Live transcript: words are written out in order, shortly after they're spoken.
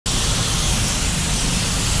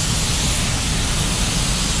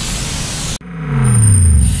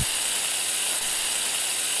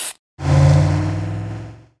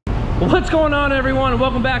What's going on, everyone?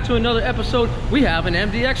 Welcome back to another episode. We have an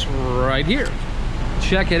MDX right here.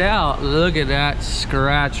 Check it out. Look at that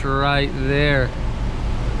scratch right there.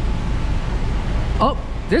 Oh,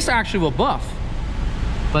 this actually will buff,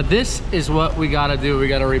 but this is what we gotta do. We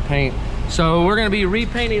gotta repaint. So we're gonna be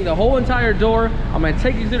repainting the whole entire door. I'm gonna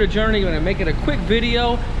take you through the journey. I'm gonna make it a quick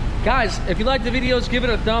video. Guys, if you like the videos, give it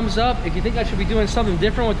a thumbs up. If you think I should be doing something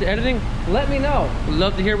different with the editing, let me know. We'd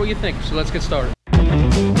love to hear what you think. So let's get started.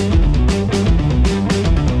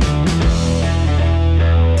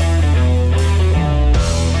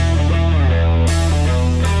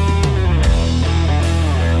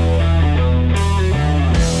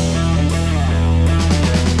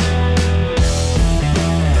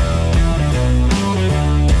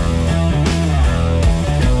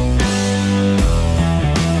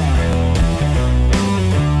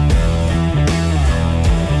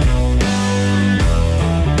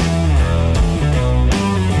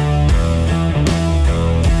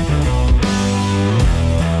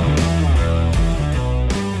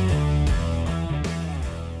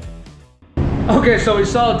 Okay, so we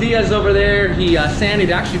saw Diaz over there. He sanded,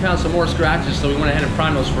 actually found some more scratches, so we went ahead and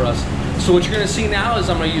primed those for us. So what you're gonna see now is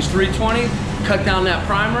I'm gonna use 320, cut down that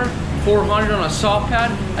primer, 400 on a soft pad,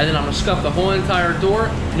 and then I'm gonna scuff the whole entire door.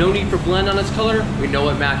 No need for blend on this color. We know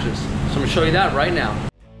it matches. So I'm gonna show you that right now.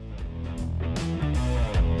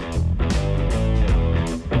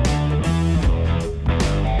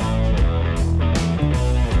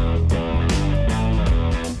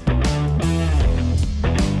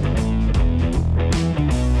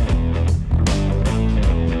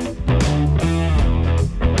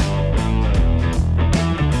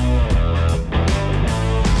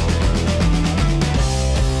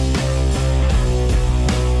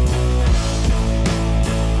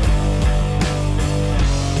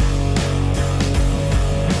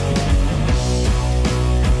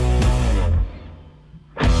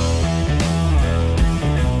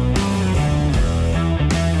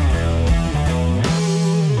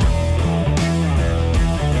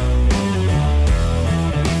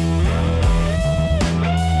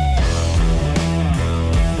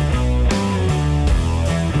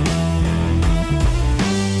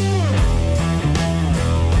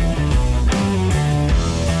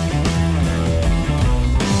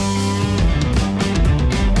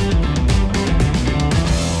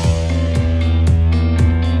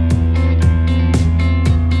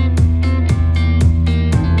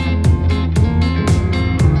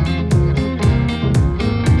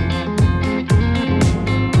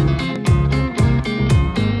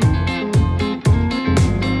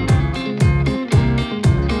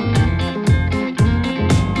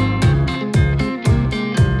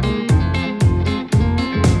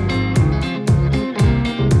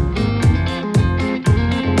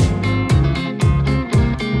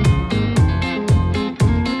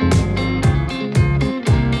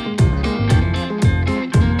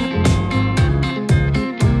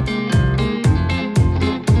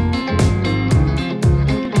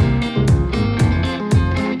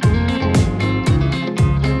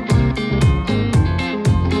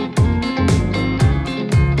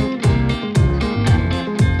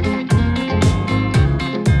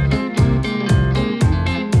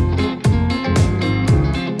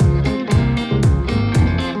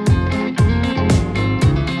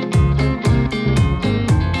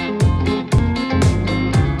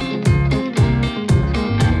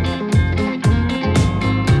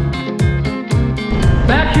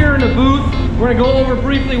 The booth, we're gonna go over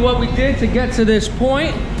briefly what we did to get to this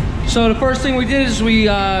point. So the first thing we did is we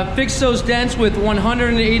fixed those dents with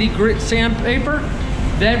 180 grit sandpaper.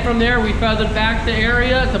 Then from there we feathered back the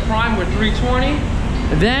area to prime with 320.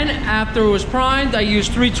 Then after it was primed, I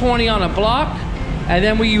used 320 on a block, and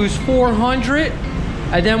then we used 400,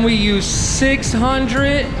 and then we used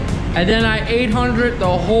 600, and then I 800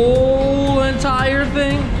 the whole entire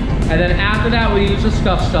thing, and then after that we used the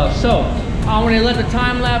scuff stuff. So I'm gonna let the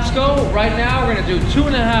time lapse go. Right now, we're gonna do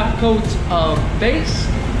 2.5 coats of base.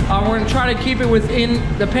 We're gonna try to keep it within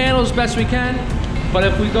the panel as best we can. But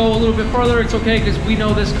if we go a little bit further, it's okay, because we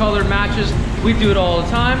know this color matches. We do it all the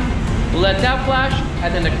time. We'll let that flash,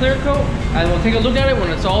 and then the clear coat, and we'll take a look at it when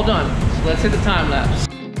it's all done. So let's hit the time lapse.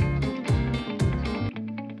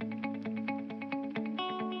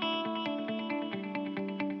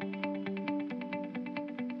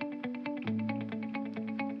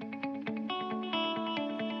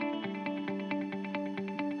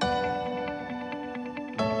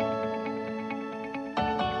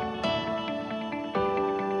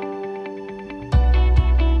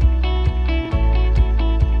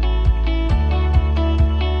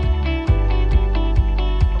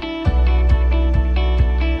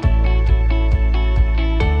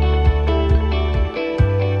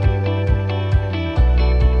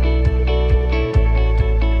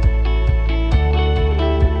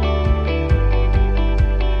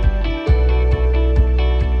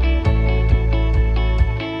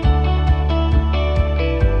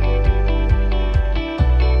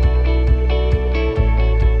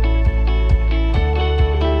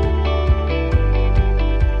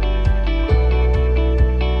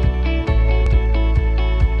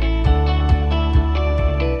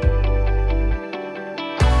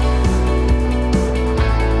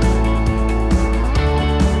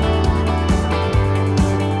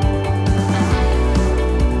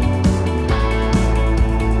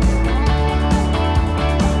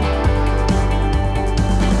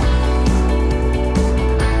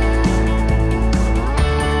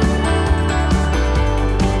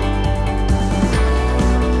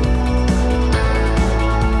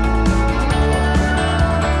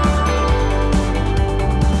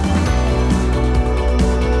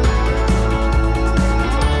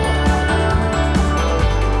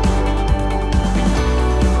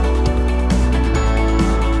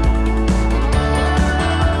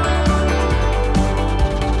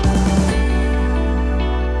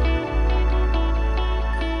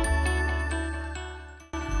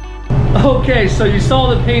 Okay, so you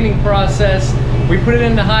saw the painting process. We put it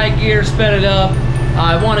into high gear, sped it up.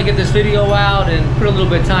 I want to get this video out and put a little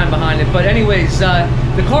bit of time behind it. But anyways,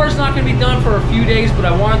 the car's not going to be done for a few days, but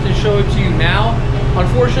I wanted to show it to you now.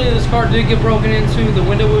 Unfortunately, this car did get broken into. The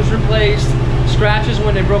window was replaced. Scratches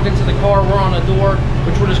when they broke into the car were on the door,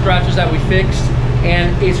 which were the scratches that we fixed.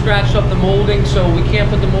 And it scratched up the molding, so we can't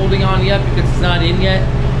put the molding on yet because it's not in yet.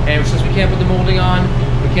 And since we can't put the molding on,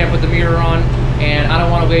 we can't put the mirror on. And I don't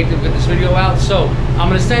want to wait to get this video out. So I'm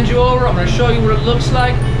going to send you over. I'm going to show you what it looks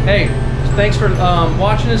like. Hey, thanks for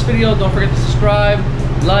watching this video. Don't forget to subscribe,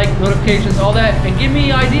 like, notifications, all that, and give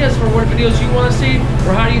me ideas for what videos you want to see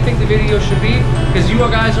or how do you think the video should be, because you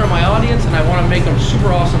guys are my audience and I want to make them super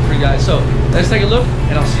awesome for you guys. So let's take a look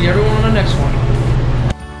and I'll see everyone on the next one.